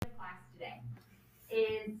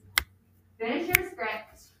finish your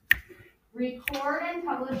script, record and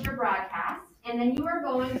publish your broadcast, and then you are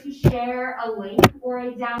going to share a link or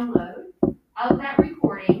a download of that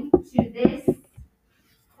recording to this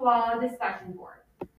discussion board.